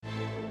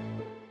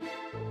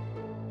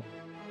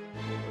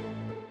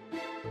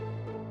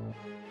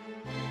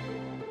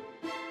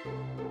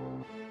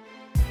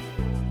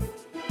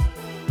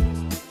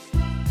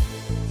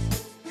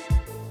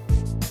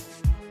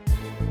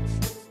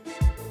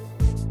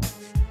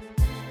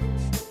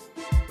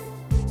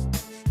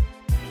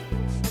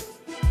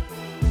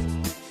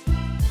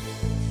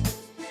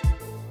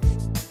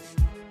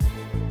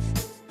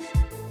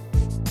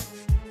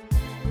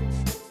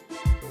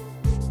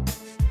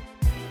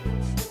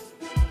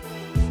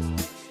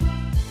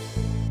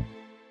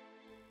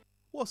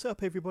What's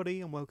up,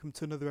 everybody, and welcome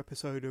to another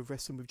episode of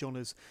Wrestling with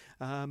Johners.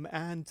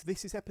 And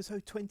this is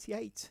episode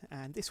 28.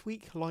 And this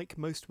week, like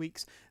most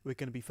weeks, we're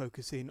going to be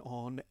focusing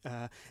on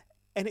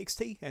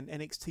NXT and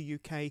NXT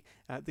UK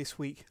this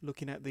week,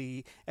 looking at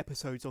the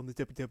episodes on the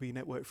WWE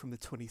Network from the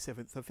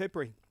 27th of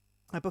February.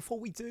 Before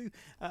we do,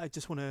 I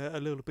just want a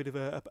little bit of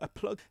a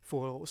plug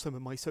for some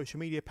of my social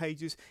media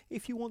pages.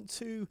 If you want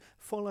to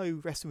follow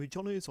Wrestling with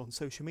Johners on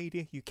social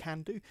media, you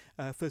can do.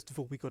 First of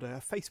all, we've got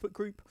a Facebook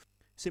group.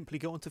 Simply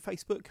go onto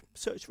Facebook,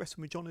 search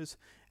Wrestling with Johners,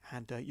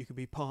 and you can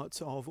be part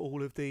of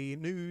all of the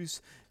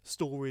news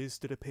stories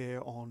that appear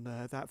on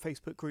that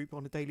Facebook group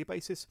on a daily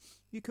basis.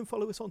 You can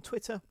follow us on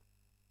Twitter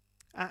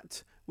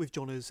at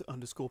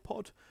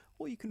withjohners_pod,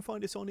 or you can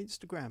find us on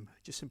Instagram.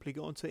 Just simply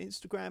go onto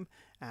Instagram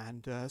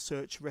and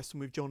search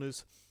Wrestling with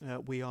Johners.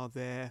 We are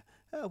there.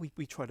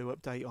 We try to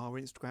update our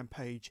Instagram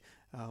page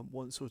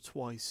once or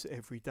twice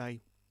every day.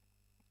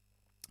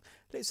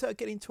 Let's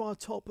get into our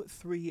top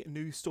 3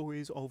 news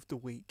stories of the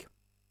week.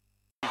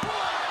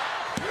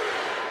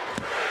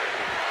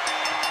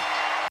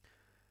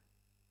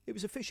 It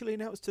was officially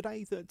announced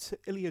today that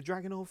Ilya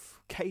Dragunov,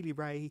 Kaylee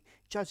Ray,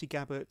 Jazzy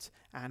Gabert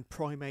and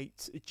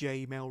Primate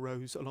Jay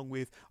Melrose, along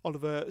with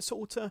Oliver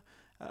Salter,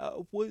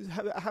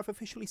 have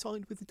officially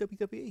signed with the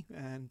WWE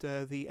and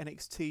the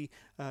NXT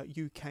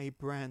UK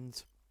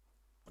brand.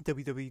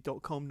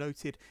 WWE.com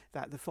noted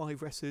that the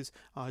 5 wrestlers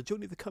are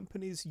joining the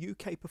company's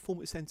UK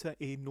Performance Centre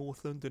in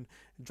North London.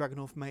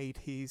 Dragunov made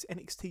his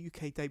NXT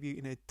UK debut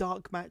in a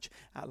dark match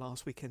at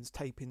last weekend's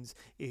tapings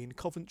in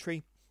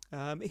Coventry.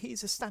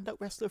 He's a stand-up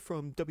wrestler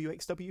from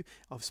WXW.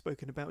 I've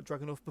spoken about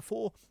Dragunov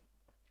before.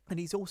 And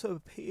he's also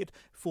appeared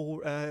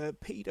for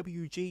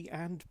PWG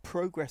and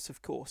Progress,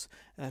 of course.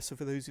 So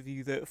for those of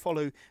you that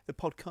follow the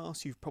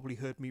podcast, you've probably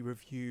heard me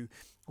review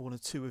 1 or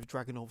 2 of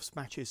Dragunov's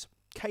matches.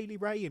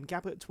 Kaylee Ray and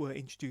Gabbert were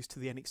introduced to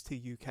the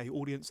NXT UK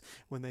audience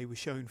when they were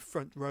shown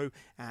front row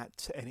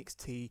at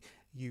NXT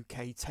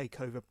UK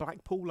TakeOver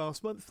Blackpool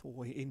last month,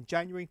 or in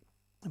January.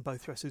 And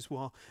both wrestlers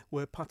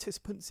were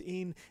participants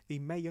in the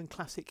Mae Young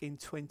Classic in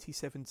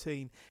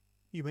 2017.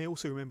 You may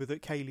also remember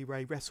that Kaylee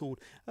Ray wrestled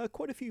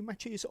quite a few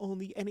matches on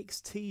the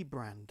NXT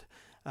brand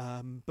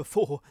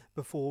before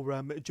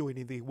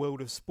joining the World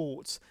of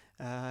Sports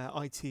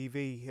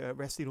ITV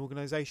wrestling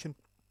organisation.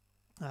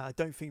 I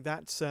don't think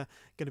that's going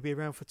to be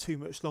around for too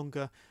much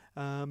longer.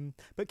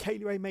 But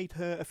Kaylee Ray made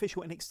her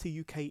official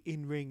NXT UK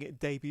in-ring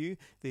debut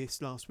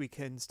this last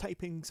weekend's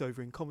tapings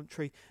over in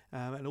Coventry,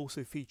 and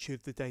also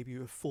featured the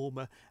debut of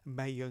former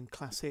Mae Young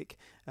Classic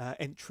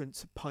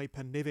entrant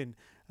Piper Niven,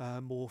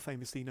 more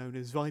famously known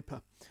as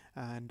Viper.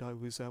 And I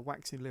was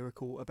waxing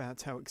lyrical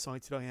about how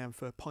excited I am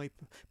for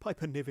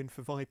Piper Niven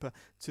for Viper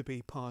to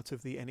be part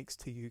of the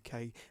NXT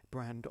UK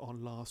brand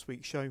on last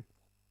week's show.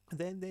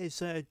 Then there's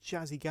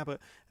Jazzy Gabert.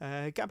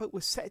 Gabert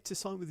was set to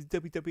sign with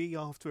the WWE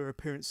after her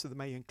appearance at the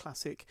Mae Young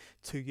Classic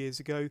 2 years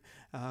ago,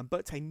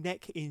 but a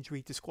neck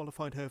injury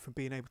disqualified her from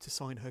being able to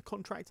sign her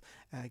contract.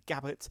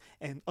 Gabert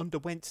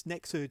underwent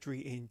neck surgery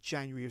in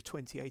January of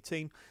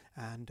 2018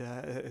 and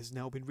has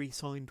now been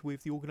re-signed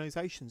with the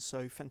organisation.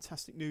 So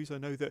fantastic news. I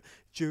know that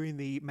during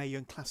the Mae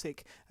Young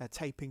Classic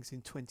tapings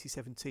in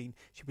 2017,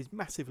 she was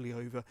massively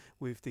over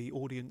with the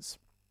audience.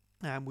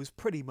 And was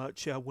pretty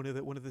much one of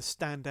the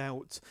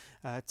standout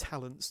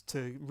talents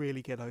to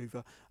really get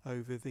over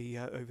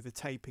the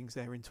tapings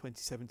there in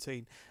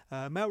 2017.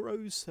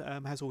 Melrose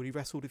has already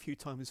wrestled a few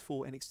times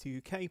for NXT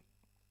UK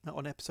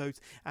on episodes,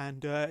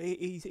 and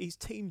he's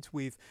teamed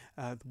with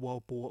the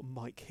Wild Boar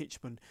Mike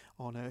Hitchman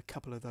on a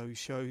couple of those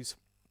shows.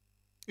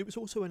 It was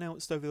also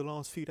announced over the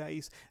last few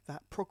days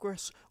that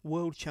Progress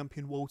World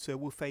Champion Walter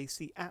will face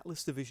the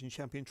Atlas Division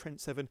Champion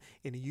Trent Seven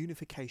in a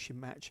unification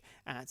match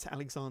at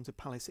Alexandra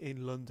Palace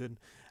in London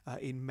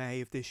in May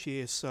of this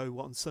year,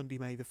 so on Sunday,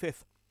 May the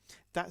 5th.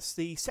 That's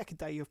the second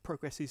day of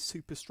Progress's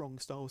Super Strong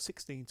Style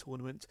 16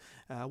 tournament.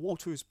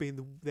 Walter has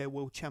been their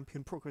world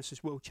champion,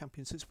 Progress's world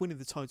champion, since winning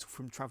the title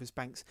from Travis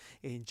Banks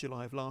in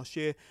July of last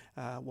year,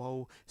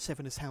 while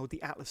Seven has held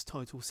the Atlas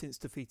title since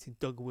defeating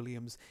Doug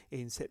Williams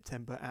in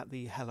September at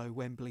the Hello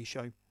Wembley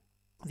show.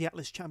 The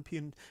Atlas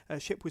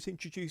Championship was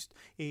introduced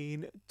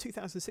in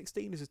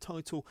 2016 as a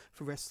title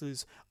for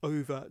wrestlers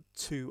over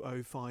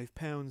 205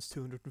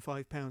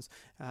 pounds.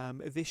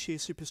 This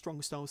year's Super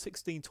Strong Style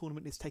 16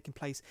 tournament is taking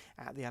place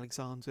at the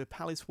Alexandra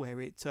Palace, where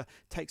it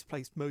takes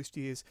place most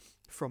years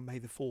from May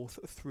the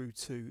 4th through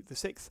to the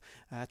 6th.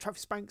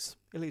 Travis Banks,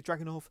 Ilya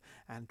Dragunov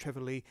and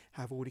Trevor Lee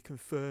have already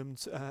confirmed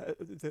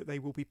that they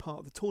will be part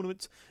of the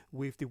tournament,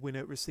 with the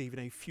winner receiving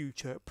a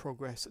future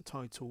Progress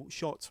title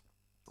shot.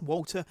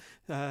 Walter,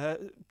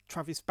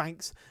 Travis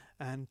Banks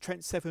and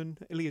Trent Seven,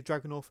 Ilya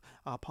Dragunov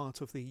are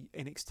part of the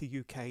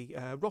NXT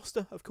UK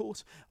roster, of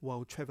course,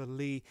 while Trevor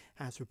Lee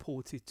has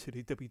reported to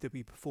the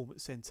WWE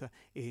Performance Centre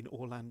in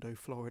Orlando,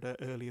 Florida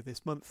earlier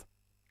this month.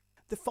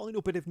 The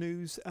final bit of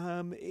news,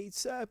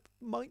 it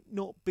might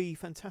not be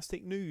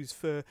fantastic news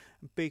for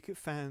big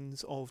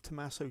fans of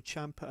Tommaso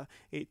Ciampa.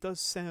 It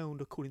does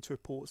sound, according to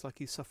reports, like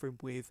he's suffering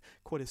with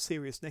quite a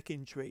serious neck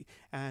injury,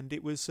 and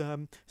it was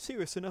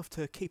serious enough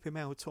to keep him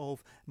out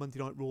of Monday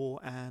Night Raw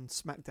and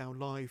SmackDown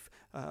Live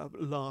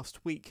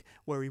last week,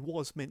 where he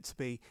was meant to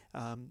be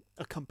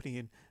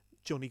accompanying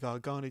Johnny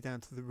Gargano down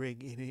to the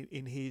ring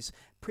in his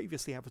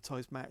previously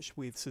advertised match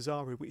with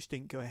Cesaro, which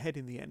didn't go ahead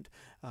in the end.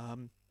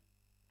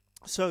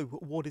 So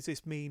what does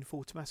this mean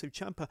for Tommaso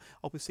Ciampa?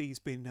 Obviously he's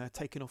been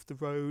taken off the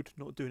road,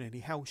 not doing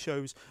any house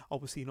shows,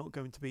 obviously not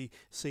going to be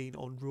seen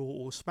on Raw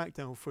or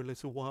SmackDown for a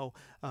little while,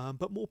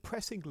 but more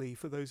pressingly,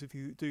 for those of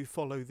you who do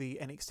follow the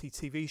NXT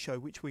TV show,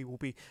 which we will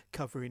be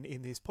covering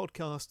in this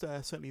podcast,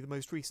 certainly the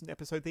most recent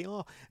episode, they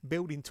are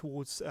building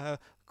towards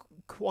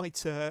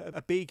quite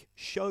a big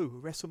show,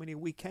 WrestleMania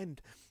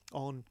weekend.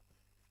 On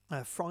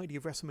Friday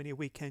of WrestleMania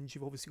weekend,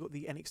 you've obviously got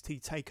the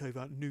NXT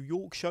TakeOver New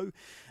York show,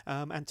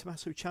 and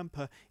Tommaso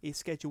Ciampa is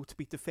scheduled to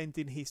be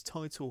defending his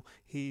title,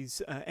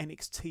 his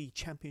NXT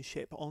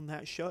Championship, on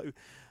that show.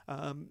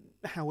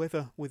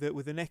 However, with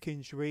a neck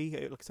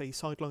injury, like I say, he's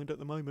sidelined at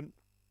the moment.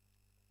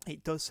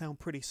 It does sound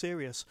pretty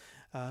serious.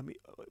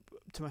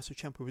 Tommaso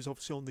Ciampa was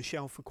obviously on the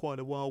shelf for quite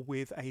a while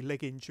with a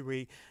leg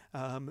injury,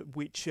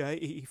 which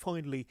he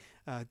finally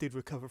did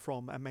recover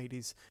from and made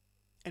his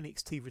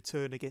NXT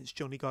return against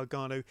Johnny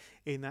Gargano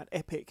in that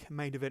epic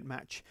main event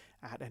match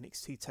at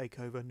NXT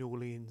TakeOver New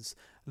Orleans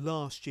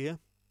last year.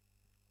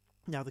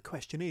 Now the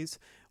question is,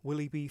 will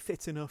he be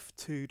fit enough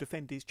to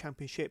defend his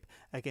championship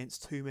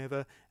against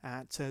whomever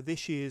at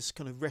this year's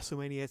kind of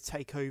WrestleMania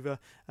TakeOver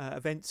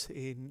event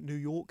in New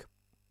York?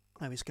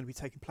 It's going to be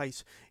taking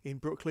place in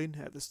Brooklyn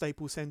at the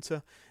Staples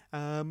Center.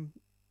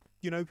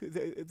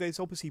 There's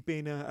obviously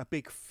been a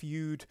big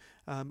feud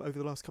over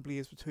the last couple of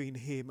years between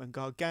him and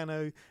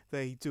Gargano.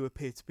 They do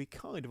appear to be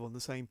kind of on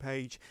the same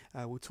page.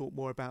 We'll talk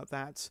more about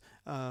that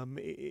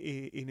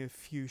in a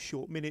few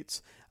short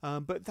minutes.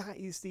 But that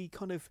is the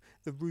kind of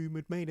the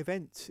rumoured main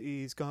event,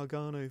 is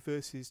Gargano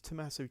versus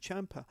Tommaso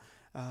Ciampa.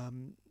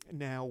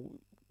 Now,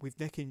 with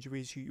neck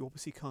injuries, you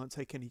obviously can't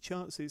take any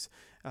chances.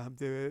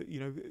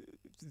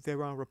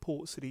 There are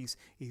reports that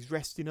he's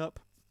resting up,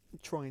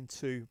 trying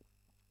to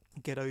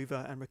get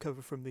over and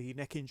recover from the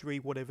neck injury,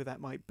 whatever that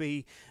might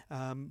be,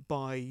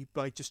 by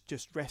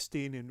just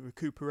resting and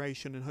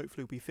recuperation, and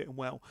hopefully he'll be fit and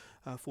well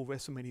for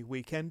WrestleMania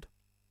weekend.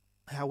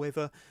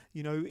 However,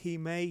 he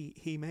may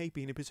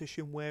be in a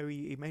position where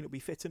he may not be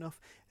fit enough.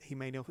 He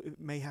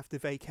may have to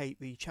vacate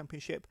the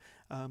championship.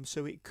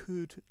 So it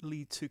could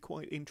lead to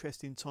quite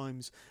interesting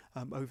times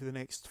over the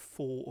next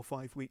 4 or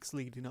 5 weeks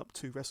leading up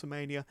to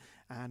WrestleMania.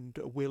 And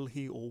will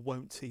he or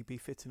won't he be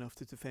fit enough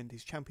to defend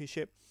his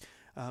championship?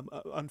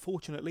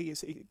 Unfortunately,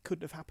 it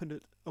couldn't have happened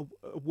at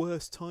a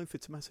worse time for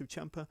Tommaso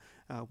Ciampa,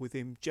 with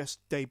him just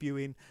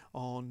debuting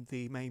on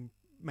the main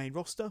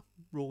roster,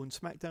 Raw and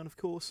SmackDown, of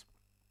course.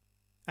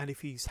 And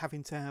if he's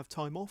having to have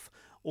time off,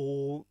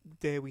 or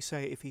dare we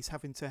say, if he's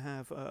having to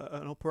have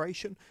an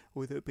operation,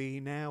 whether it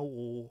be now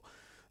or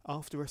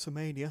after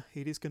WrestleMania,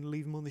 it is going to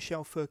leave him on the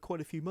shelf for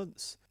quite a few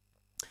months.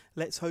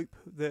 Let's hope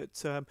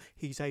that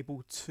he's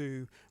able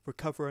to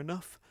recover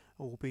enough,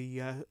 or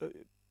be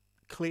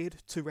cleared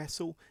to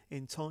wrestle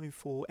in time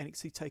for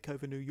NXT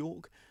TakeOver New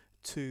York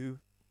to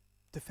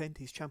defend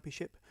his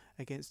championship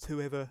against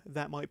whoever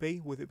that might be,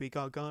 whether it be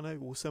Gargano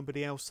or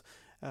somebody else,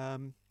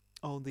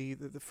 on the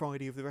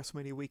Friday of the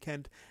WrestleMania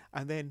weekend,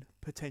 and then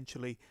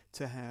potentially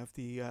to have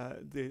the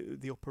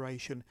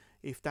operation,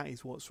 if that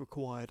is what's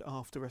required,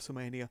 after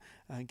WrestleMania,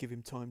 and give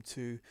him time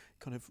to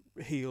kind of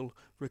heal,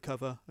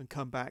 recover, and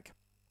come back,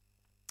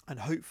 and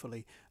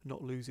hopefully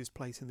not lose his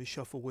place in the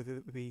shuffle, whether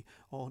it be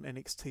on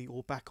NXT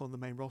or back on the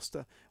main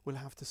roster. We'll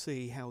have to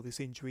see how this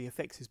injury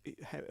affects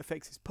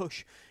his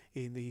push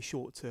in the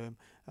short term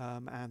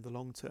and the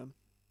long term.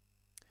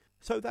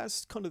 So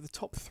that's kind of the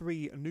top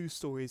 3 news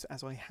stories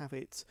as I have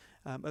it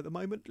at the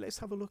moment. Let's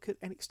have a look at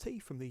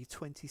NXT from the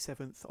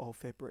 27th of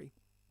February.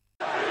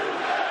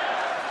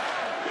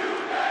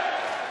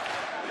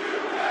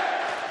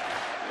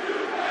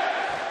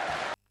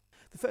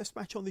 The first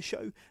match on the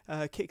show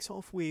kicks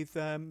off with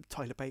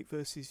Tyler Bate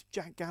versus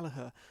Jack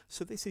Gallagher.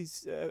 So this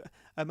is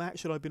a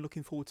match that I've been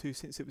looking forward to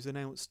since it was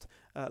announced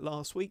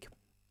last week.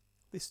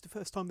 This is the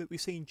first time that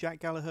we've seen Jack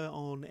Gallagher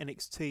on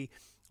NXT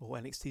or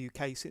NXT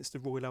UK since the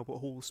Royal Albert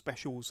Hall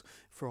specials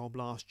from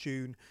last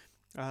June.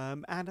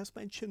 And as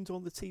mentioned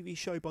on the TV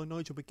show by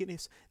Nigel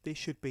McGuinness, this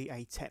should be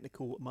a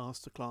technical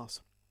masterclass.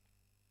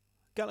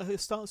 Gallagher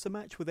starts the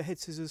match with a head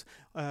scissors,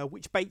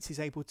 which Bates is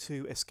able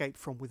to escape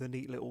from with a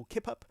neat little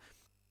kip-up.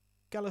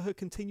 Gallagher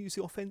continues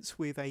the offence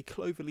with a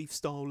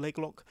cloverleaf-style leg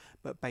lock,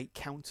 but Bate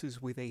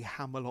counters with a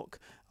hammerlock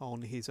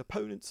on his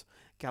opponent.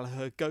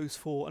 Gallagher goes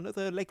for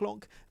another leg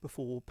lock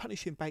before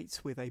punishing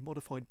Bates with a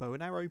modified bow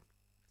and arrow.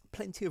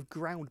 Plenty of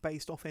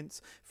ground-based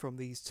offence from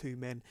these two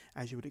men,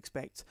 as you would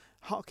expect,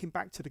 harking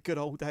back to the good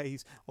old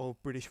days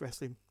of British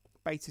wrestling.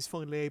 Bates is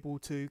finally able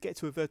to get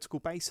to a vertical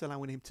base,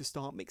 allowing him to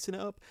start mixing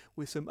it up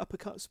with some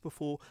uppercuts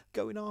before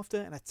going after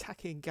and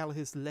attacking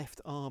Gallagher's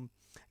left arm.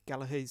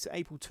 Gallagher is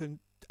able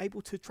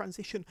to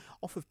transition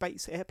off of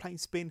Bates' airplane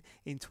spin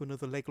into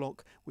another leg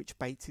lock, which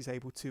Bates is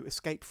able to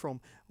escape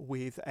from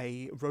with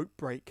a rope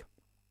break.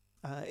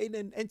 In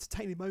an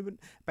entertaining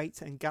moment,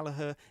 Bates and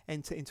Gallagher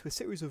enter into a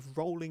series of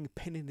rolling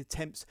pinning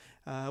attempts,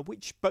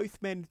 which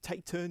both men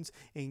take turns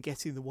in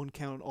getting the 1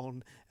 count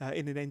on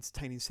in an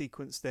entertaining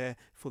sequence there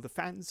for the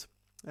fans.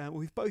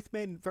 With both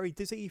men very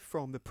dizzy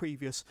from the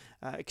previous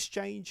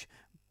exchange,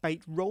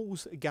 Bates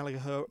rolls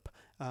Gallagher up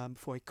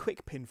for a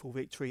quick pinfall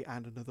victory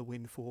and another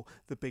win for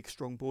the big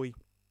strong boy.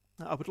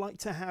 I would like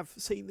to have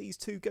seen these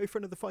two go for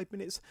another 5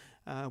 minutes,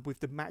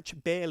 with the match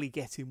barely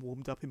getting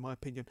warmed up in my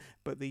opinion,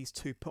 but these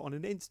two put on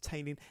an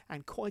entertaining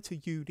and quite a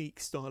unique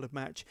style of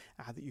match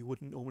that you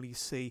wouldn't normally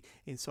see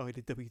inside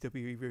a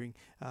WWE ring,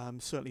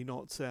 certainly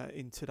not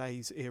in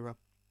today's era.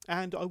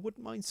 And I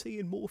wouldn't mind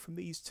seeing more from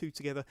these two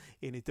together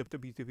in a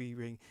WWE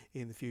ring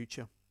in the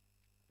future.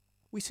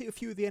 We see a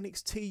few of the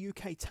NXT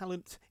UK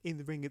talent in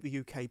the ring at the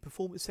UK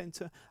Performance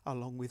Centre,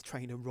 along with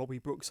trainer Robbie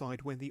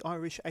Brookside, when the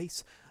Irish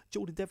ace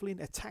Jordan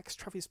Devlin attacks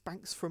Travis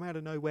Banks from out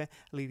of nowhere,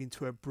 leading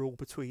to a brawl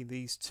between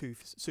these two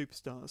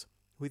superstars.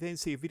 We then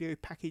see a video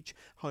package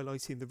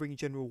highlighting the ring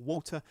general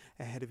Walter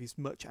ahead of his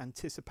much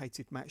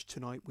anticipated match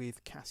tonight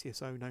with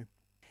Cassius Ohno.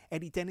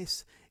 Eddie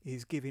Dennis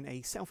is giving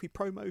a selfie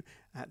promo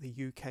at the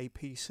UK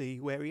PC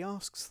where he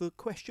asks the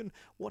question,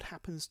 what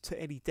happens to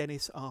Eddie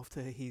Dennis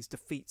after his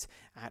defeat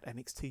at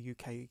NXT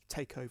UK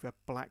TakeOver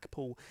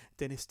Blackpool?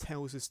 Dennis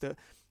tells us that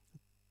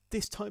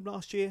this time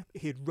last year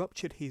he had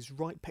ruptured his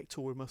right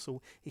pectoral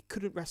muscle, he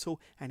couldn't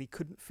wrestle and he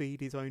couldn't feed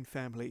his own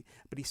family,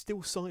 but he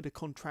still signed a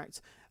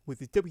contract with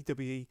the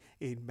WWE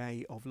in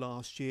May of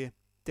last year.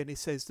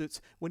 Dennis says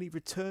that when he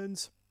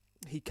returns,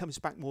 he comes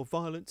back more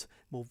violent,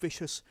 more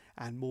vicious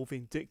and more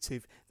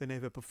vindictive than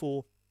ever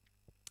before,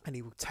 and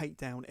he will take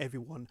down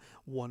everyone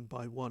one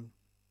by one.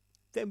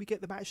 Then we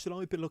get the match that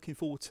I've been looking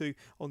forward to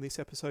on this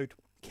episode,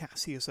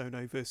 Cassius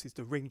Ohno versus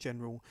the ring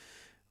general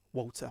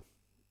Walter.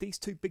 These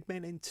two big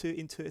men enter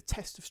into a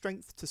test of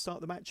strength to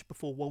start the match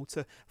before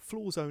Walter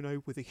floors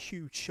Ohno with a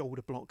huge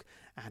shoulder block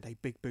and a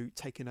big boot,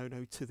 taking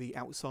Ohno to the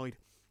outside.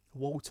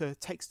 Walter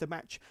takes the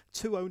match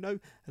to Ohno,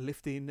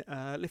 lifting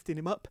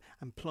him up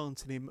and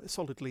planting him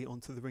solidly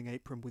onto the ring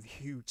apron with a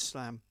huge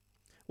slam.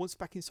 Once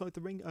back inside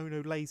the ring,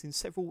 Ohno lays in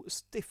several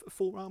stiff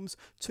forearms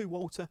to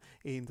Walter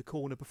in the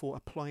corner before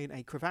applying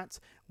a cravat,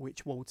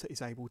 which Walter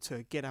is able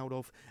to get out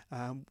of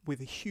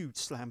with a huge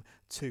slam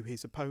to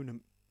his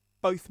opponent.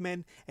 Both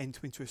men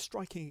enter into a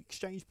striking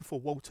exchange before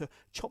Walter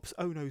chops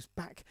Ohno's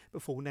back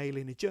before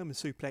nailing a German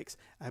suplex,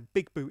 a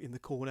big boot in the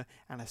corner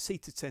and a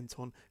seated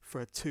senton for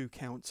a 2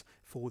 count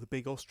for the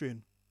big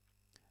Austrian.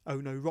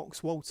 Ohno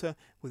rocks Walter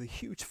with a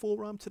huge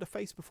forearm to the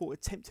face before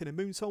attempting a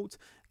moonsault,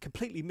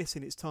 completely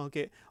missing its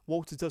target.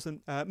 Walter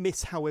doesn't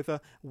miss,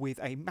 however, with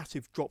a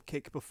massive drop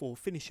kick before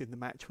finishing the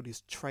match with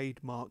his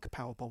trademark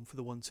powerbomb for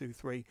the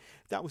 1-2-3.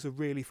 That was a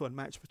really fun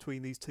match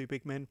between these two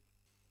big men,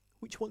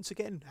 which once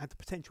again had the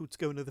potential to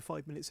go another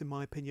 5 minutes in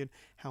my opinion.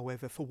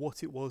 However, for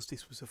what it was,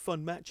 this was a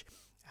fun match,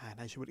 and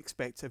as you would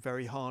expect, a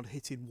very hard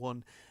hitting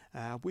one,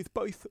 with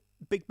both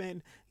big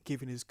men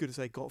giving as good as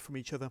they got from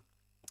each other.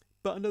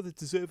 But another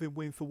deserving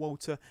win for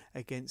Walter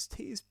against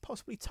his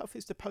possibly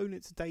toughest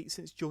opponent to date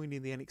since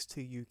joining the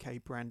NXT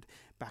UK brand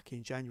back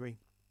in January.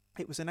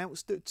 It was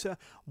announced that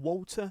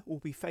Walter will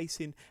be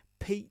facing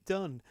Pete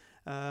Dunne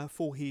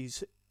for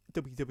his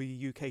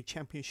WWE UK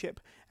Championship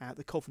at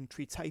the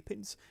Coventry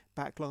tapings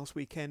back last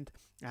weekend,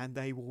 and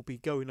they will be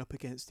going up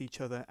against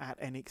each other at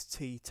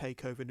NXT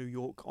TakeOver New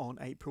York on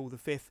April the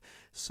 5th.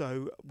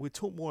 So we'll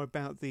talk more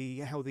about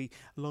how the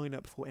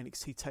lineup for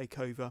NXT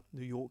TakeOver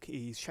New York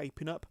is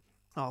shaping up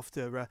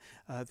after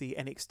the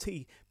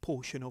NXT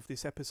portion of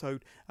this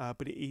episode,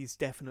 but it is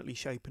definitely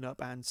shaping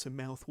up, and some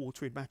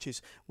mouth-watering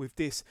matches with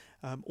this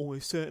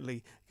almost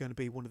certainly going to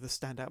be one of the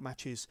standout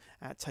matches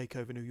at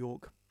TakeOver New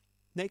York.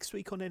 Next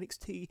week on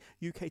NXT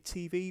UK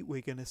TV,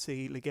 we're going to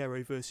see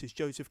Ligero versus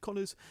Joseph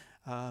Connors.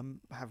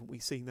 Haven't we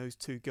seen those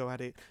two go at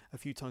it a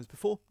few times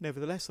before?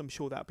 Nevertheless, I'm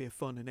sure that'll be a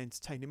fun and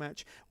entertaining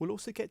match. We'll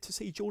also get to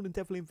see Jordan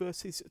Devlin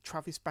versus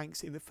Travis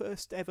Banks in the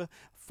first ever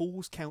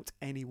Falls Count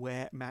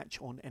Anywhere match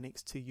on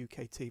NXT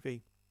UK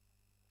TV.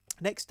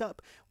 Next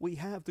up, we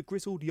have the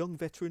grizzled young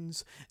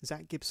veterans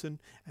Zach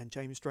Gibson and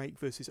James Drake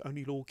versus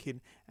Oney Lorcan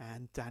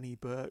and Danny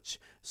Burch.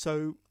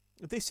 So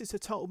this is a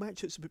title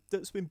match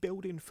that's been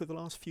building for the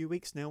last few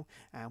weeks now,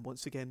 and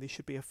once again this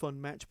should be a fun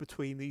match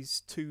between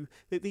these two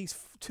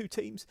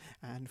teams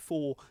and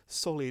 4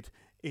 solid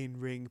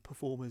in-ring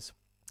performers.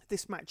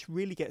 This match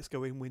really gets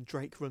going when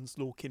Drake runs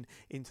Lorcan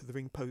into the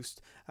ring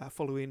post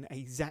following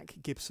a Zach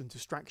Gibson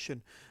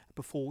distraction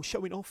before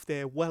showing off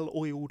their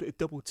well-oiled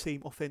double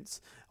team offense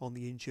on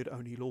the injured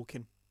Oney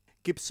Lorcan.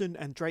 Gibson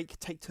and Drake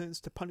take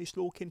turns to punish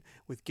Lorcan,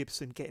 with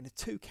Gibson getting a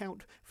 2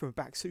 count from a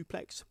back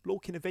suplex.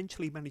 Lorcan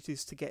eventually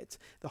manages to get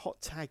the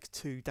hot tag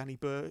to Danny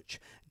Burch,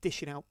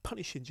 dishing out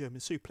punishing German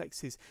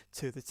suplexes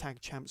to the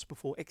tag champs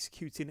before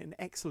executing an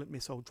excellent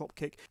missile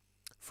dropkick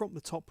from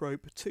the top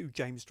rope to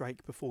James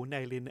Drake before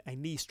nailing a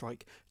knee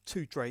strike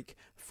to Drake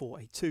for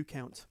a 2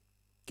 count.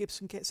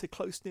 Gibson gets a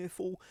close near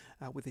fall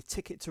with a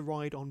ticket to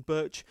ride on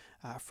Burch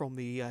from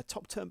the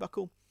top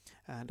turnbuckle,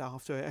 and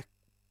after a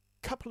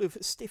couple of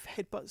stiff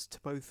headbutts to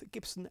both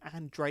Gibson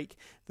and Drake,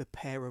 the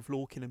pair of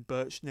Lorcan and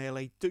Burch nail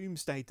a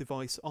doomsday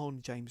device on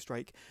James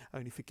Drake,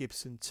 only for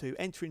Gibson to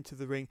enter into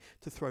the ring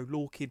to throw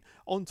Lorcan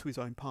onto his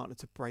own partner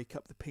to break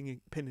up the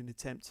pinning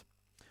attempt.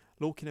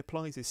 Lorcan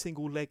applies a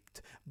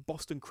single-legged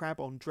Boston Crab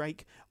on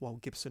Drake, while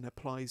Gibson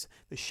applies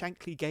the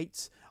Shankly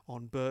Gates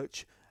on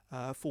Burch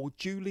for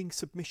dueling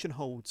submission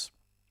holds.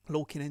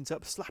 Lorcan ends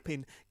up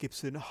slapping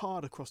Gibson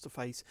hard across the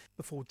face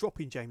before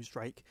dropping James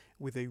Drake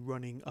with a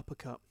running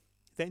uppercut.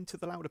 Then, to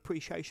the loud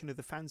appreciation of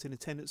the fans in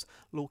attendance,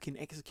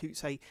 Lorcan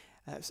executes a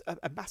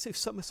massive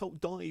somersault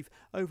dive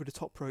over the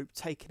top rope,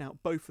 taking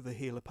out both of the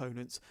heel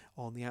opponents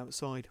on the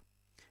outside.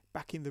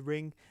 Back in the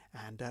ring,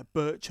 and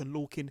Burch and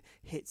Lorcan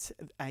hit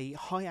a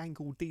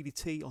high-angle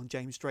DDT on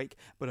James Drake,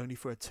 but only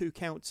for a 2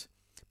 count.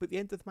 But the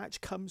end of the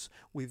match comes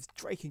with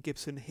Drake and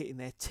Gibson hitting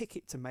their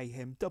ticket to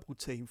Mayhem double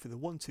team for the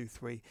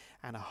 1-2-3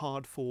 and a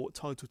hard-fought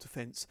title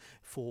defence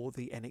for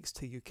the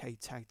NXT UK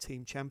Tag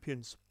Team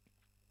Champions.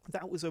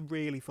 That was a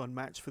really fun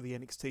match for the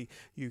NXT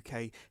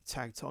UK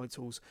tag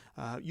titles.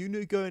 You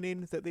knew going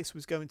in that this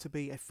was going to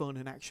be a fun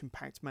and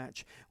action-packed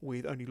match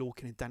with only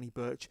Lorcan and Danny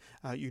Burch.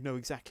 You know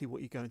exactly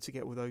what you're going to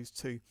get with those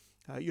two.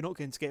 You're not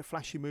going to get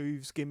flashy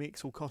moves,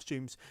 gimmicks or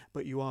costumes,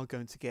 but you are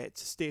going to get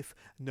stiff,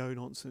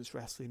 no-nonsense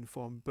wrestling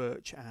from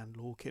Burch and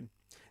Lorcan.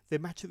 Their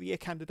Match of the Year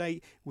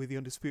candidate with the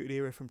Undisputed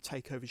Era from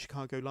TakeOver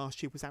Chicago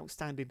last year was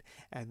outstanding,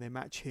 and their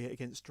match here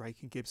against Drake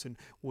and Gibson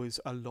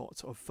was a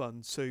lot of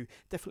fun. So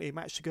definitely a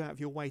match to go out of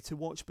your way to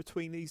watch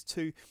between these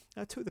two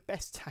of the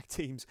best tag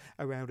teams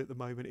around at the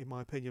moment, in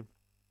my opinion.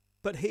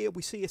 But here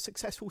we see a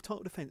successful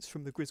title defence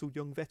from the grizzled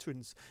young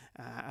veterans,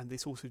 and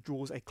this also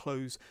draws a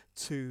close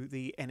to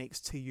the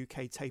NXT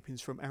UK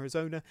tapings from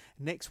Arizona.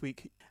 Next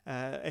week,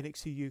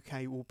 NXT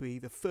UK will be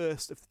the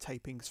first of the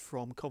tapings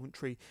from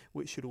Coventry,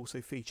 which should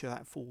also feature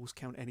that Falls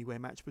Count Anywhere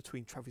match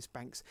between Travis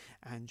Banks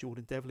and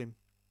Jordan Devlin.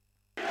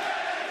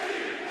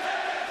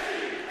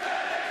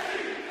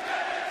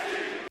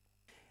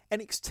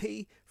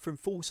 NXT from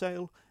Full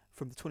Sail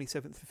from the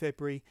 27th of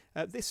February.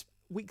 This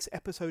week's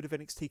episode of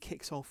NXT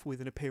kicks off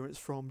with an appearance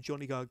from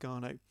Johnny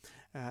Gargano.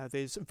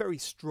 There's a very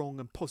strong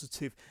and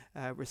positive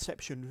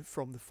reception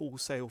from the Full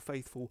Sail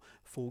faithful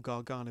for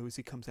Gargano as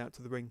he comes out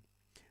to the ring.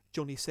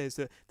 Johnny says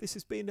that this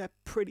has been a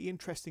pretty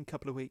interesting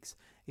couple of weeks.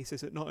 He says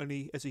that not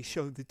only has he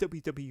shown the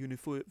WWE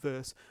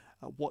Universe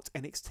what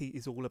NXT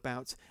is all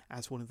about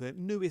as one of the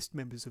newest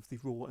members of the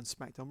Raw and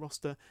SmackDown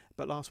roster,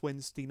 but last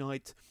Wednesday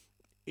night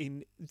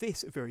in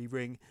this very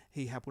ring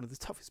he had one of the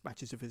toughest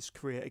matches of his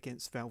career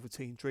against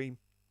Velveteen Dream.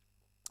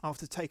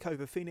 After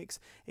TakeOver Phoenix,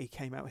 he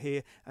came out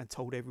here and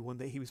told everyone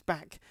that he was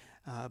back.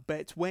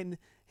 But when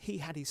he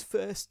had his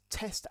first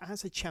test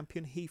as a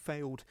champion, he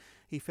failed.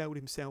 He failed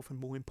himself, and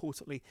more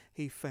importantly,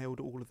 he failed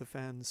all of the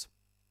fans.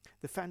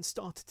 The fans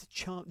started to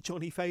chant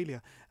Johnny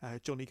Failure.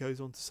 Johnny goes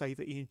on to say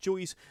that he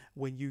enjoys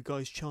when you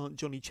guys chant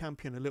Johnny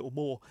Champion a little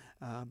more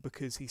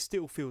because he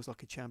still feels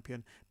like a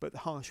champion, but the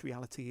harsh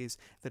reality is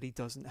that he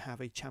doesn't have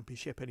a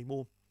championship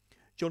anymore.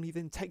 Johnny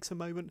then takes a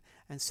moment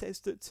and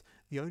says that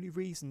the only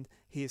reason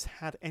he has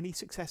had any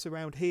success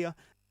around here,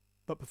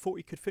 but before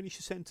he could finish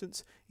the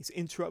sentence, is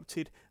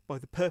interrupted by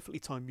the perfectly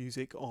timed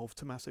music of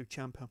Tommaso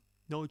Ciampa.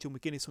 Nigel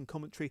McGuinness on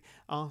commentary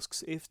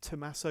asks if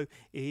Tommaso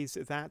is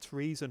that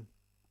reason.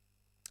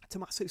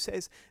 Tommaso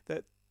says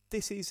that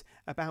this is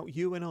about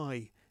you and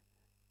I.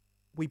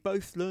 We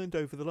both learned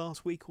over the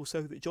last week or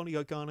so that Johnny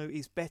Gargano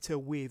is better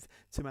with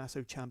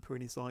Tommaso Ciampa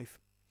in his life.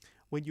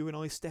 When you and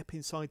I step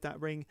inside that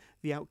ring,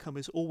 the outcome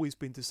has always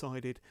been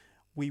decided.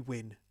 We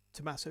win.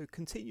 Tommaso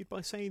continued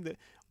by saying that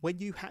when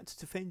you had to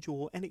defend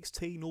your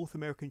NXT North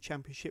American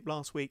Championship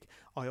last week,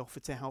 I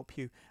offered to help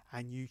you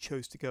and you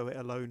chose to go it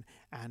alone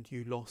and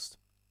you lost.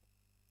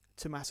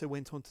 Tommaso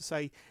went on to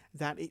say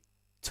that it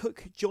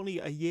took Johnny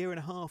a year and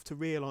a half to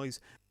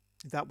realise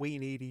that we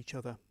need each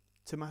other.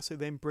 Tommaso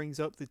then brings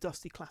up the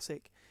Dusty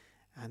Classic,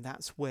 and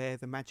that's where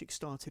the magic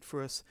started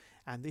for us,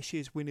 and this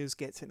year's winners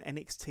gets an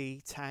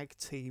NXT Tag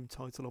Team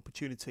title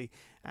opportunity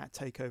at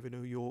TakeOver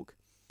New York.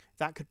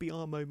 That could be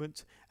our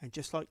moment, and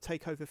just like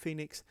TakeOver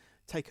Phoenix,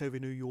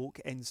 TakeOver New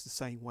York ends the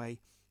same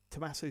way.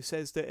 Tommaso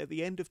says that at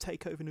the end of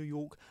TakeOver New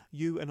York,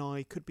 you and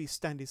I could be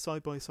standing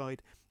side by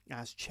side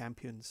as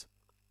champions.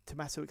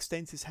 Tommaso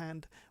extends his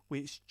hand,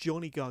 which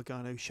Johnny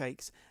Gargano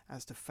shakes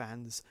as the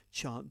fans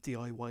chant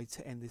DIY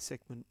to end this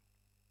segment.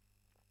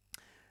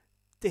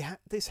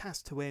 This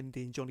has to end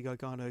in Johnny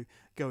Gargano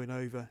going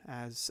over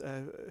as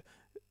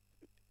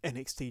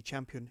NXT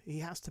champion. He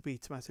has to be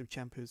Tommaso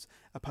Ciampa's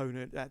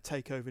opponent at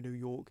TakeOver New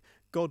York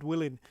God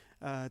willing,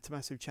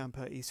 Tommaso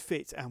Ciampa is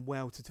fit and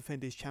well to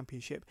defend his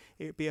championship,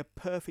 it would be a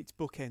perfect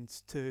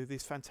bookend to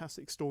this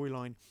fantastic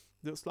storyline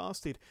that's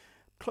lasted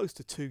close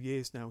to 2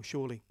 years now,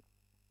 surely.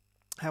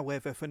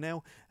 However, for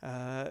now,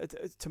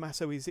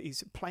 Tommaso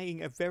is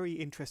playing a very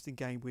interesting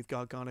game with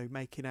Gargano,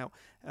 making out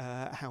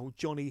how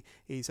Johnny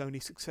is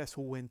only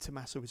successful when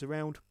Tommaso is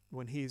around,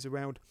 when he is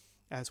around,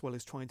 as well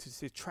as trying to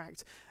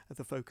detract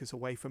the focus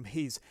away from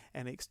his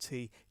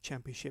NXT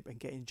Championship and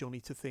getting Johnny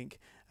to think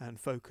and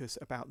focus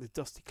about the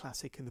Dusty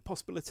Classic and the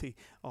possibility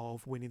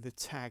of winning the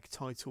tag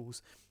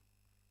titles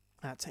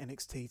at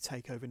NXT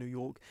TakeOver New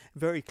York.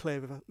 Very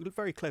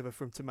clever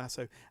from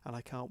Tommaso, and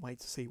I can't wait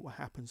to see what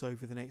happens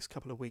over the next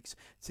couple of weeks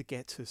to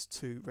get us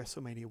to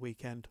WrestleMania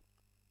weekend.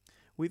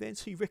 We then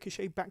see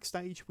Ricochet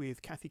backstage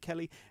with Kathy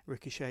Kelly.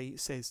 Ricochet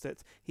says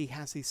that he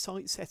has his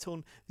sights set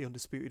on the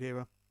Undisputed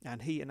Era,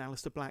 and he and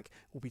Aleister Black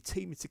will be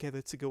teaming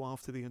together to go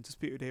after the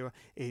Undisputed Era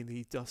in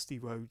the Dusty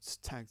Rhodes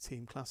Tag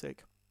Team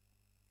Classic.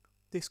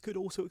 This could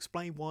also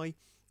explain why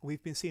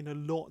we've been seeing a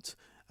lot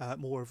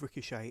more of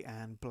Ricochet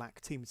and Black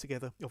teaming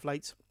together of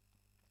late.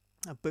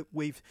 But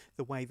with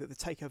the way that the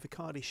TakeOver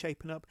card is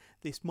shaping up,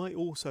 this might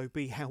also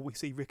be how we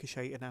see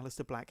Ricochet and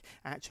Aleister Black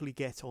actually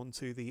get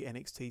onto the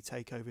NXT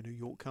TakeOver New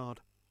York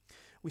card.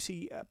 We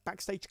see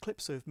backstage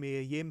clips of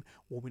Mia Yim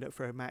warming up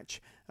for a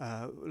match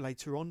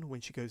later on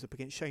when she goes up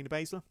against Shayna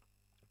Baszler.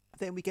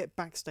 Then we get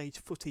backstage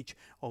footage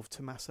of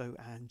Tommaso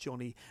and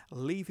Johnny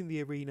leaving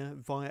the arena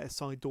via a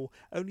side door,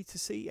 only to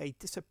see a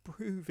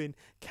disapproving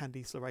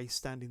Candice LeRae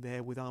standing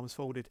there with arms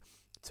folded.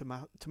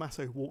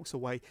 Tommaso walks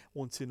away,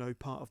 wanting no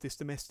part of this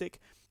domestic.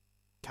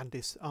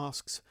 Candice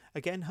asks,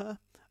 "Again, her?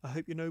 I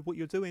hope you know what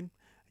you're doing."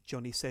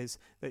 Johnny says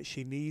that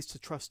she needs to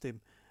trust him.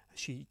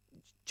 She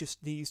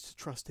just needs to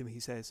trust him, he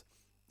says.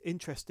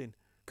 Interesting.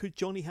 Could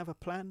Johnny have a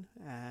plan?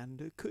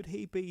 And could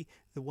he be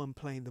the one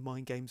playing the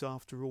mind games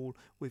after all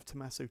with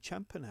Tommaso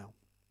Ciampa now?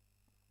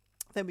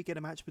 Then we get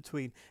a match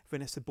between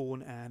Vanessa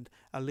Bourne and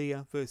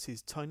Aaliyah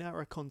versus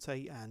Tainara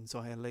Conti and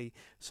Xia Li.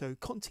 So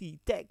Conti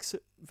decks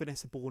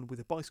Vanessa Bourne with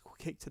a bicycle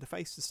kick to the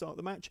face to start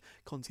the match.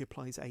 Conti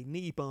applies a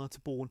knee bar to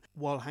Bourne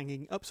while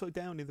hanging upside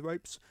down in the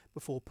ropes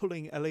before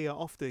pulling Aaliyah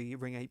off the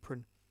ring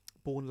apron.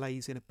 Bourne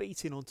lays in a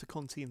beating onto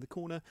Conti in the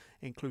corner,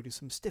 including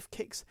some stiff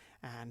kicks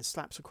and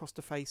slaps across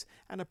the face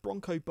and a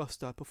Bronco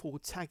Buster before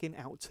tagging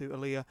out to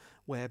Aaliyah,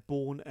 where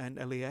Bourne and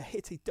Aaliyah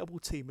hit a double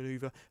team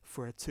maneuver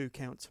for a 2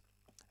 count.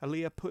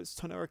 Aaliyah puts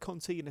Tainara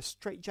Conti in a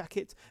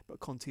straitjacket,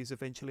 but Conti is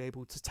eventually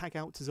able to tag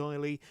out to Xia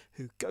Li,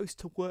 who goes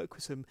to work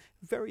with some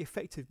very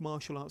effective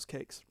martial arts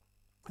kicks.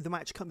 The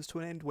match comes to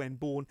an end when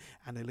Bourne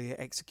and Aaliyah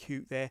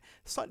execute their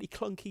slightly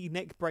clunky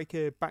neck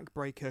breaker, back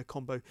breaker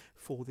combo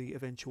for the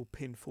eventual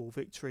pinfall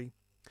victory.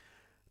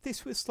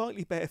 This was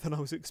slightly better than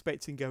I was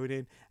expecting going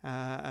in,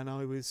 and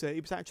it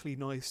was actually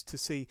nice to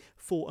see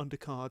 4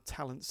 undercard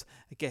talents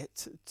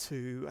get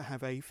to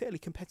have a fairly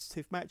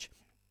competitive match.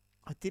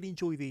 I did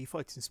enjoy the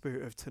fighting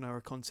spirit of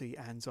Tainara Conti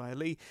and Xia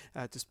Li,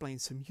 displaying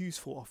some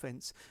useful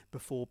offence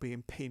before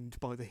being pinned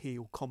by the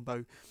heel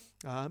combo.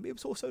 It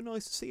was also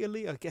nice to see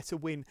Aaliyah get a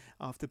win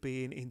after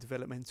being in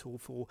developmental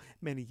for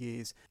many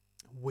years,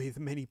 with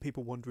many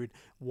people wondering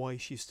why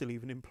she's still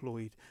even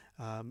employed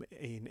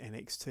in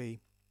NXT.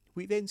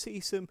 We then see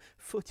some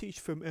footage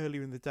from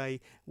earlier in the day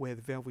where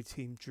the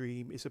Velveteen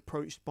Dream is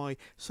approached by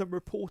some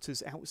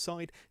reporters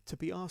outside to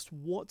be asked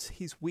what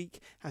his week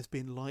has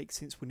been like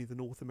since winning the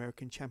North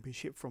American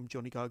Championship from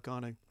Johnny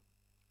Gargano.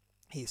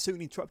 He is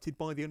soon interrupted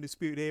by the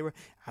Undisputed Era,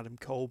 Adam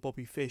Cole,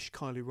 Bobby Fish,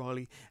 Kyle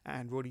O'Reilly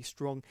and Roddy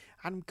Strong.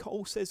 Adam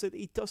Cole says that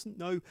he doesn't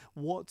know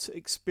what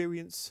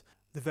experience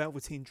the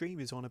Velveteen Dream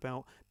is on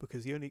about,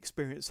 because the only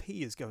experience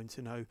he is going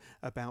to know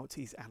about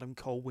is Adam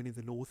Cole winning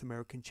the North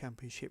American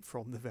Championship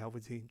from the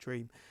Velveteen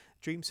Dream.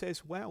 Dream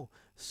says, "Wow,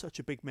 such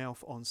a big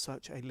mouth on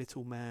such a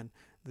little man.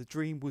 The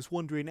Dream was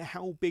wondering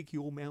how big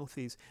your mouth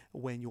is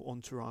when your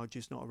entourage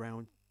is not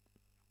around."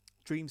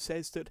 Dream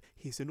says that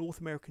he's a North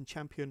American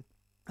champion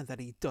and that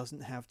he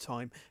doesn't have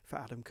time for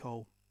Adam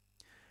Cole.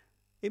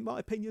 In my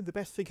opinion, the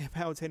best thing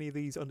about any of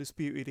these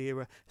Undisputed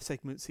Era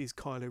segments is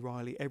Kyle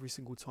O'Reilly every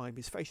single time.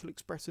 His facial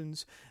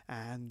expressions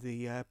and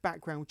the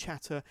background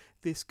chatter.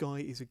 This guy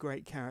is a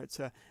great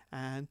character,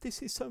 and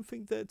this is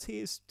something that he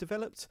has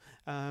developed,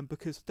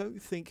 because I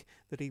don't think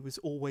that he was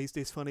always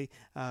this funny,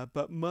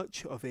 but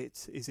much of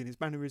it is in his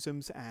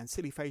mannerisms and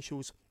silly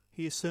facials.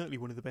 He is certainly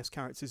one of the best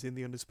characters in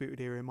the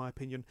Undisputed Era, in my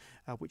opinion,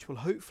 which will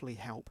hopefully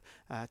help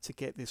to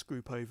get this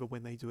group over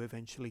when they do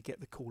eventually get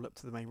the call up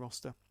to the main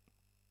roster.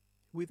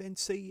 We then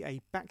see a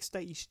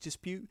backstage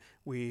dispute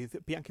with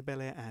Bianca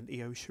Belair and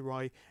Io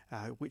Shirai,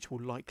 which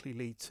will likely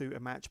lead to a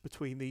match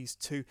between these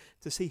two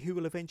to see who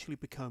will eventually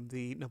become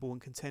the number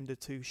 1 contender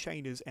to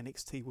Shayna's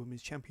NXT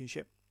Women's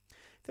Championship.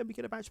 Then we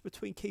get a match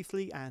between Keith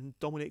Lee and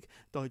Dominik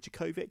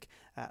Dijakovic.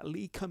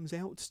 Lee comes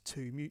out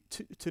to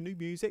new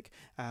music,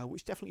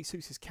 which definitely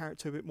suits his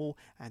character a bit more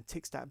and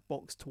ticks that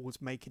box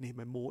towards making him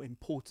a more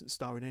important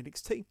star in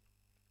NXT.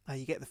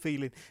 You get the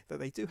feeling that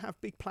they do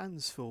have big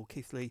plans for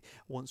Keith Lee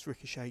once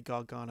Ricochet,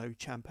 Gargano,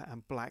 Ciampa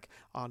and Black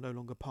are no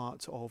longer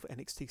part of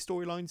NXT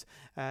storylines.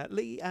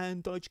 Lee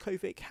and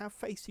Dijakovic have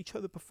faced each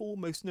other before,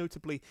 most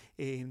notably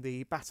in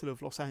the Battle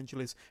of Los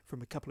Angeles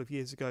from a couple of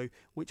years ago,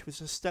 which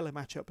was a stellar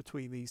matchup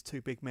between these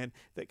two big men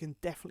that can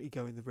definitely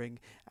go in the ring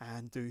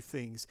and do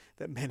things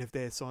that men of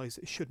their size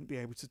shouldn't be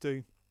able to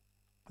do.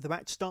 The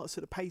match starts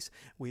at a pace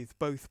with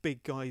both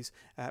big guys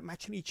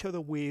matching each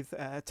other with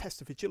a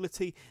test of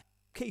agility.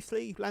 Keith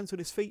Lee lands on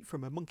his feet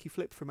from a monkey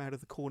flip from out of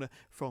the corner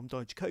from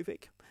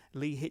Dijakovic.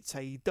 Lee hits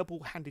a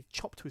double-handed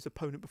chop to his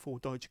opponent before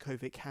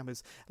Dijakovic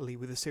hammers Lee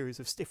with a series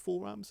of stiff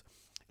forearms.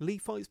 Lee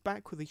fights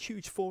back with a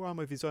huge forearm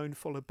of his own,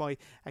 followed by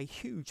a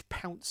huge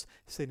pounce,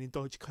 sending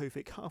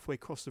Dijakovic halfway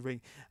across the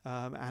ring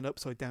and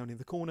upside down in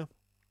the corner.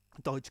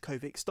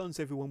 Dijakovic stuns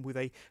everyone with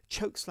a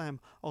chokeslam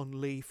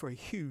on Lee for a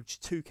huge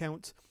 2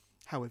 count.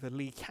 However,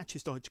 Lee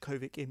catches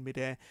Dijakovic in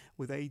midair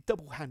with a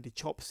double-handed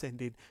chop,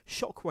 sending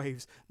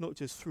shockwaves not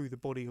just through the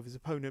body of his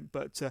opponent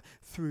but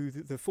through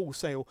the Full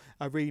Sail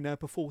arena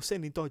before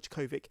sending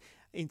Dijakovic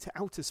into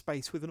outer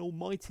space with an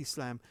almighty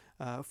slam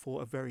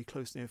for a very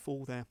close near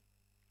fall there.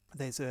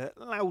 There's a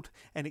loud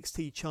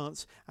NXT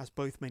chant as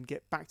both men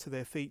get back to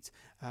their feet.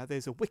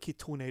 There's a wicked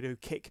tornado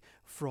kick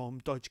from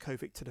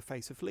Dijakovic to the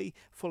face of Lee,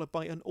 followed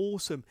by an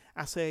awesome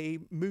assay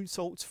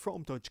moonsault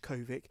from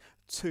Dijakovic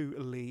to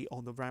Lee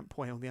on the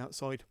rampway on the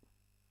outside.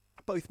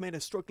 Both men are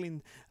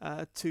struggling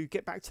to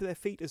get back to their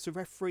feet as the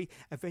referee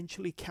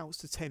eventually counts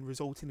to 10,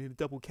 resulting in a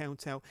double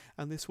count out,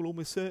 and this will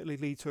almost certainly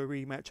lead to a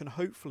rematch and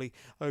hopefully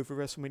over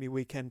WrestleMania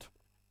weekend.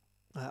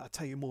 I'll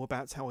tell you more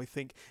about how I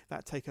think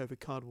that TakeOver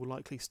card will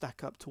likely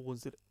stack up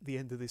towards the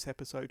end of this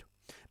episode.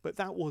 But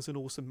that was an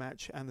awesome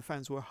match and the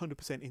fans were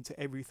 100% into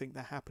everything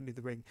that happened in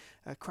the ring.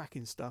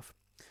 Cracking stuff.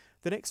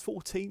 The next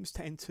 4 teams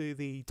to enter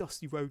the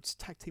Dusty Rhodes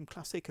Tag Team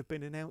Classic have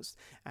been announced,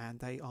 and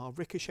they are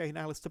Ricochet and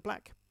Aleister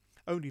Black,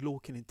 Oney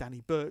Lorcan and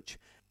Danny Burch,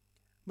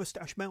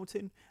 Mustache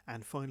Mountain,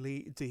 and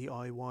finally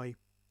DIY.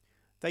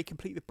 They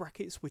complete the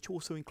brackets, which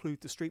also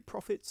include the Street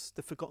Profits,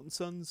 the Forgotten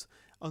Sons,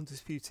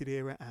 Undisputed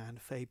Era, and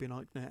Fabian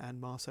Eichner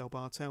and Marcel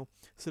Bartel.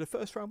 So the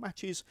first round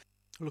matches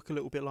look a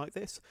little bit like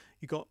this.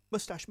 You got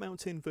Mustache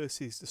Mountain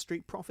versus the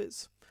Street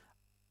Profits,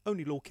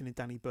 Oney Lorcan and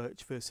Danny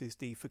Burch versus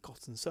the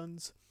Forgotten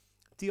Sons,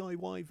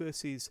 DIY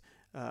versus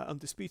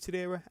Undisputed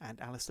Era, and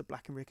Aleister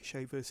Black and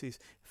Ricochet versus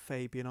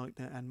Fabian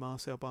Eichner and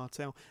Marcel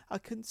Bartel. I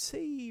can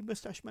see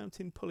Mustache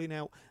Mountain pulling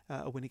out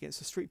a win against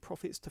the Street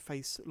Profits to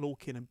face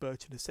Lorcan and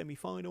Burch in the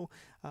semi-final.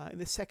 In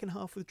the second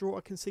half of the draw,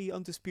 I can see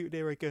Undisputed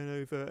Era going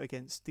over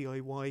against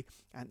DIY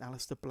and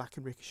Aleister Black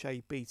and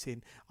Ricochet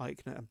beating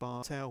Eichner and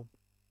Bartel.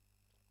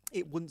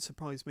 It wouldn't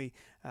surprise me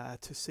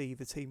to see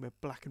the team of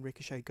Black and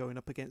Ricochet going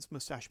up against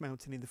Mustache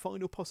Mountain in the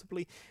final,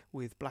 possibly,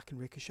 with Black and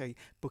Ricochet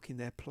booking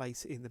their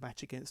place in the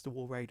match against the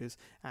War Raiders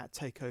at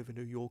TakeOver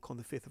New York on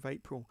the 5th of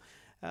April.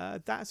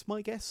 That's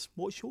my guess.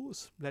 What's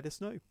yours? Let us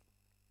know.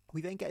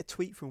 We then get a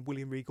tweet from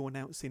William Regal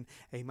announcing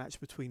a match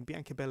between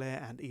Bianca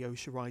Belair and Io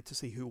Shirai to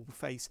see who will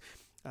face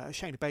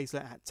Shayna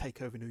Baszler at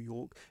TakeOver New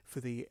York for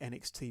the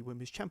NXT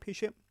Women's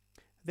Championship.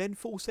 Then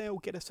Full Sail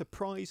get a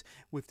surprise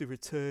with the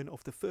return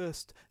of the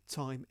first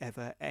time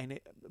ever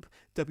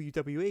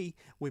WWE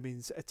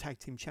Women's Tag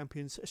Team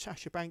Champions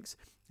Sasha Banks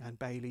and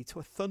Bayley to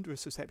a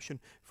thunderous reception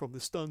from the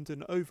stunned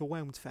and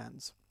overwhelmed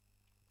fans.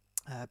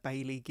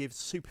 Bayley gives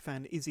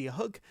superfan Izzy a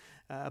hug.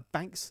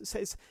 Banks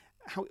says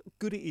how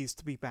good it is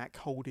to be back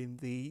holding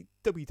the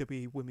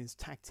WWE Women's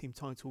Tag Team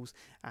titles,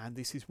 and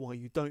this is why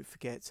you don't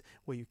forget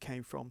where you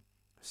came from.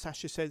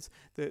 Sasha says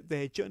that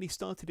their journey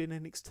started in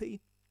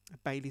NXT.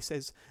 Bayley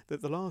says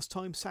that the last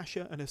time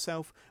Sasha and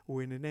herself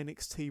were in an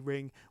NXT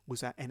ring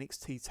was at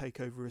NXT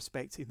TakeOver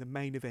Respect in the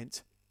main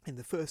event in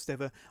the first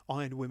ever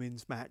Iron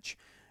Women's match.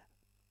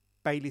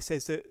 Bayley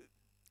says that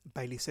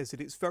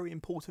it's very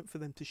important for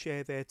them to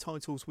share their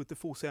titles with the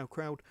Full Sail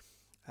crowd,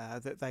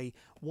 that they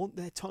want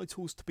their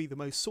titles to be the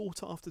most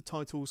sought after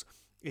titles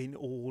in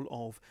all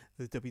of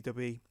the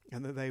WWE,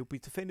 and that they will be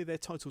defending their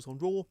titles on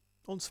Raw,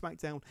 on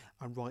SmackDown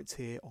and right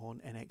here on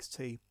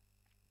NXT.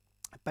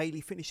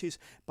 Bayley finishes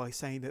by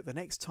saying that the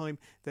next time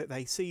that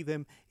they see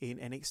them in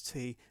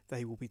NXT,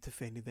 they will be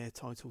defending their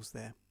titles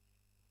there.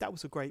 That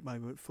was a great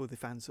moment for the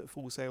fans at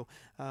Full Sail,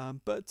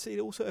 but it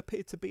also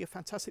appeared to be a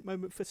fantastic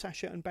moment for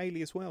Sasha and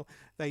Bayley as well.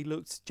 They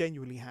looked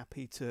genuinely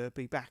happy to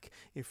be back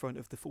in front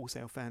of the Full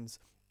Sail fans,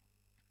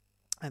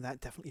 and that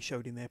definitely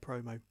showed in their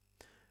promo.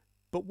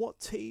 But what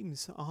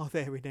teams are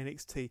there in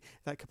NXT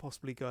that could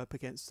possibly go up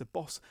against the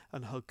Boss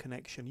and Hug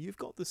connection? You've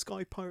got the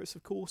Sky Pirates,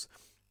 of course,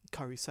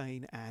 Kairi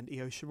Sane and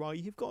Io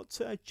Shirai. You've got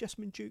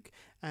Jessamine Duke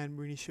and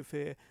Marina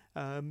Shafir.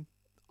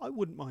 I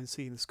wouldn't mind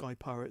seeing the Sky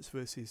Pirates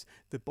versus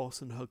the Boss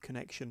and Hug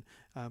connection.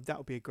 That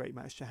would be a great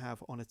match to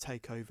have on a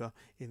takeover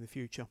in the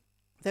future.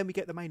 Then we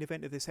get the main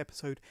event of this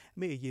episode,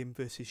 Mia Yim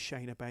versus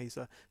Shayna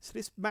Baszler. So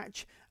this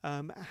match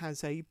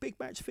has a big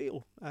match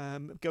feel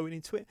going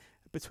into it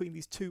between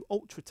these two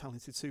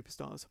ultra-talented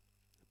superstars.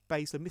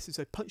 Baszler misses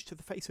a punch to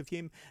the face of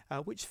Yim,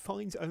 which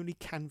finds only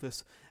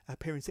canvas,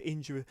 appearing to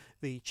injure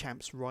the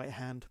champ's right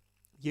hand.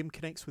 Yim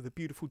connects with a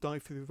beautiful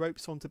dive through the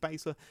ropes onto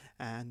Baszler,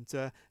 and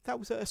that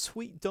was a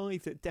sweet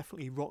dive that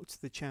definitely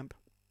rocked the champ.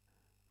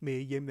 Mia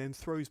Yim then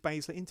throws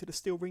Baszler into the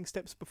steel ring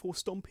steps before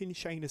stomping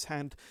Shayna's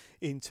hand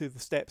into the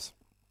steps.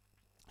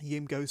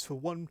 Yim goes for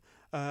one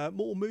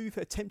more move,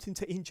 attempting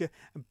to injure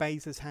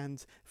Baszler's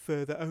hand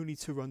further, only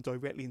to run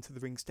directly into the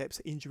ring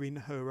steps, injuring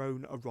her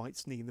own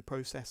right knee in the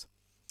process.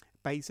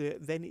 Baszler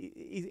then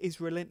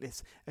is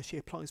relentless as she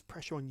applies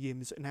pressure on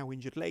Yim's now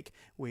injured leg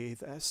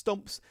with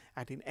stomps,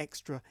 adding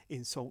extra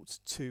insult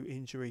to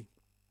injury.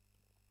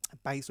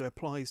 Baszler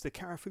applies the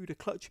Karafuda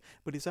clutch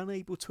but is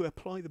unable to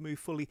apply the move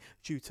fully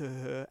due to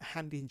her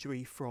hand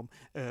injury from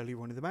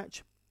earlier on in the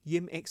match.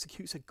 Yim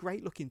executes a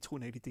great looking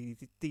tornado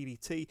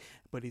DDT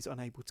but is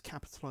unable to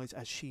capitalise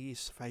as she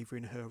is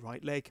favouring her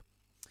right leg.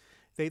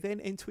 They then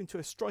enter into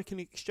a striking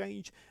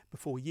exchange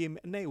before Yim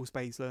nails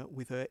Baszler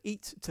with her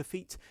eat to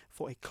feet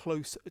for a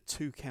close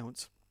 2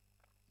 count.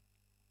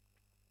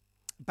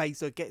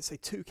 Baszler gets a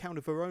 2 count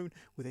of her own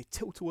with a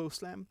tilt-a-whirl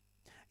slam.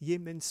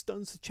 Yim then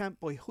stuns the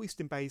champ by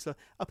hoisting Baszler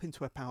up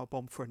into a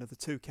powerbomb for another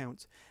 2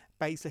 count.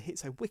 Baszler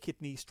hits a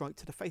wicked knee strike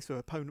to the face of her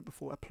opponent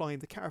before applying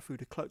the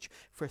Karafuda clutch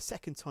for a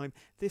second time,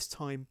 this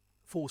time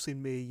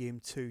forcing Mia Yim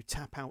to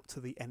tap out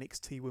to the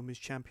NXT Women's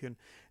Champion.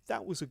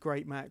 That was a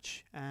great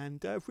match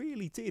and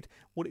really did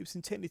what it was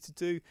intended to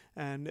do,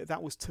 and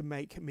that was to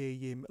make Mia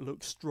Yim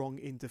look strong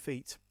in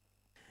defeat.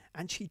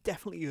 And she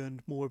definitely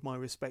earned more of my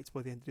respect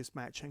by the end of this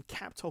match and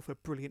capped off a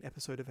brilliant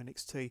episode of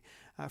NXT.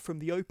 From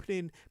the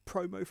opening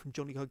promo from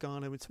Johnny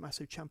Gargano and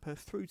Tommaso Ciampa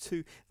through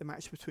to the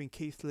match between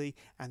Keith Lee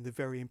and the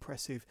very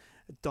impressive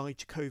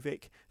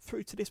Dijakovic,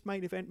 through to this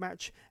main event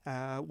match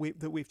that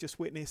we've just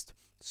witnessed.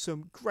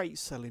 Some great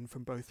selling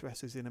from both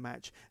wrestlers in a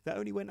match that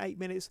only went 8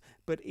 minutes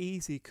but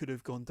easily could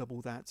have gone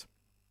double that.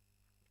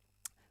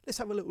 Let's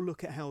have a little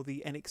look at how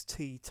the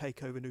NXT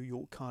TakeOver New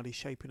York card is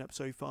shaping up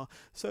so far.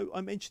 So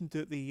I mentioned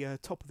at the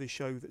top of the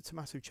show that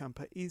Tommaso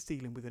Ciampa is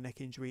dealing with a neck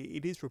injury.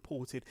 It is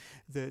reported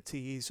that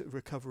he is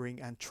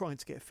recovering and trying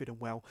to get fit and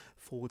well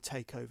for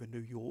TakeOver New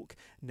York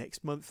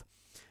next month.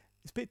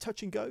 It's a bit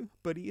touch and go,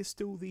 but he is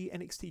still the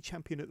NXT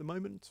champion at the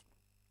moment.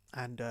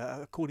 And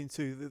according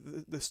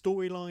to the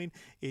storyline,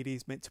 it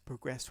is meant to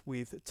progress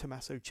with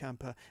Tommaso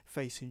Ciampa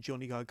facing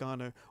Johnny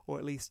Gargano, or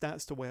at least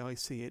that's the way I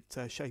see it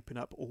shaping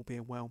up, all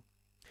being well.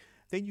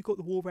 Then you've got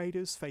the War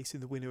Raiders facing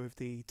the winner of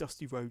the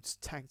Dusty Rhodes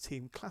Tag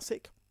Team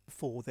Classic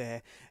for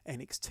their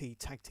NXT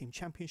Tag Team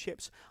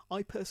Championships.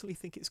 I personally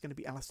think it's going to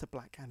be Aleister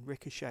Black and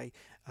Ricochet.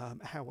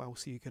 How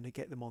else are you going to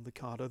get them on the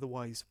card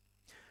otherwise?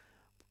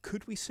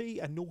 Could we see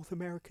a North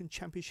American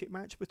Championship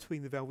match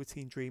between the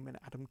Velveteen Dream and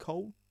Adam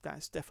Cole?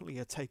 That's definitely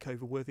a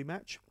takeover worthy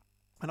match.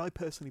 And I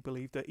personally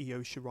believe that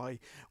Io Shirai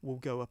will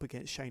go up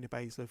against Shayna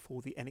Baszler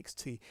for the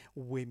NXT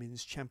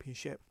Women's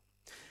Championship.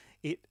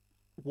 It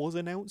was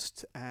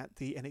announced at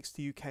the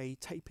NXT UK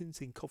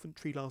tapings in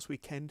Coventry last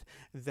weekend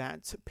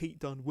that Pete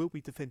Dunne will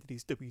be defending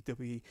his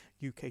WWE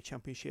UK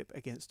Championship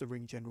against the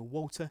Ring General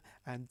Walter,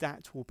 and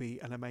that will be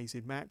an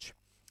amazing match.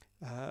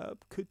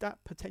 Could that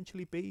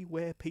potentially be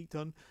where Pete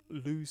Dunne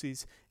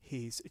loses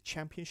his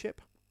championship?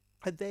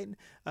 And then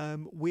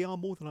we are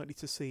more than likely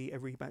to see a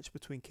rematch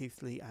between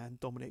Keith Lee and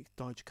Dominik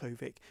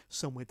Dijakovic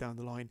somewhere down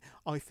the line.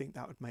 I think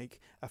that would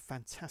make a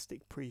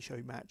fantastic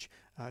pre-show match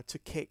to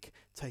kick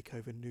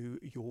TakeOver New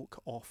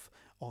York off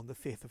on the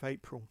 5th of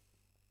April.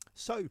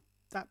 So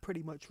that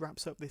pretty much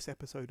wraps up this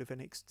episode of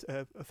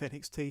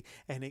NXT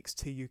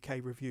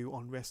UK review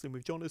on Wrestling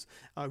with Johners.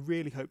 I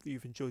really hope that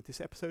you've enjoyed this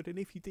episode, and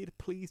if you did,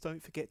 please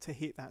don't forget to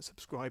hit that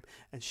subscribe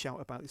and shout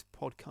about this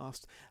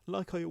podcast.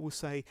 Like I always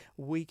say,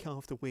 week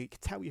after week,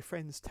 tell your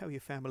friends, tell your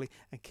family,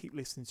 and keep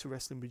listening to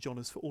Wrestling with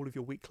Johners for all of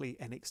your weekly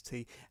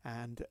NXT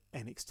and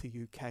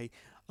NXT UK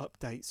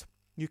updates.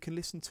 You can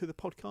listen to the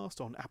podcast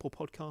on Apple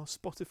Podcasts,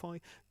 Spotify,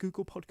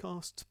 Google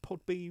Podcasts,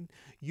 Podbean,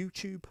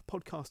 YouTube,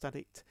 Podcast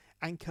Addict,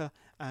 Anchor,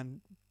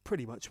 and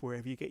pretty much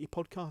wherever you get your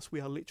podcasts.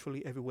 We are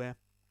literally everywhere.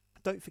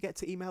 Don't forget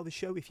to email the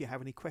show if you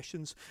have any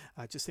questions.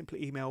 Just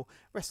simply email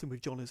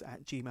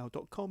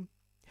wrestlingwithjohners@gmail.com.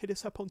 Hit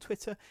us up on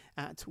Twitter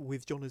at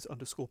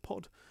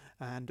withjohners_pod,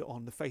 and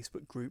on the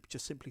Facebook group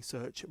just simply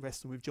search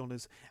Wrestling with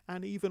Johners,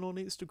 and even on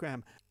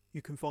Instagram.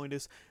 You can find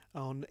us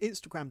on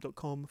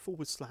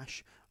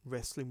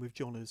instagram.com/Wrestling with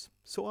Johners.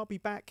 So I'll be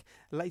back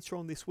later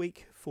on this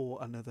week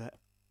for another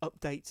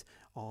update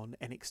on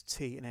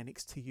NXT and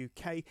NXT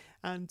UK,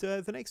 and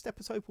the next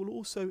episode will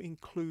also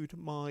include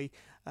my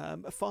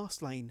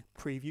Fastlane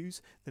previews,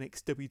 the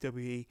next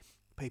WWE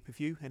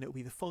pay-per-view, and it'll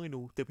be the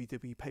final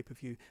WWE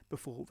pay-per-view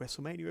before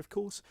WrestleMania, of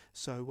course.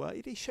 So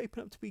it is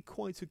shaping up to be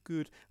quite a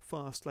good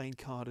Fastlane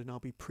card, and I'll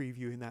be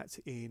previewing that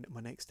in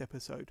my next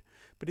episode.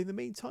 But in the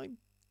meantime,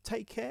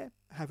 take care,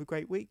 have a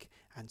great week,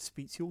 and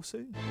speak to you all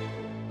soon.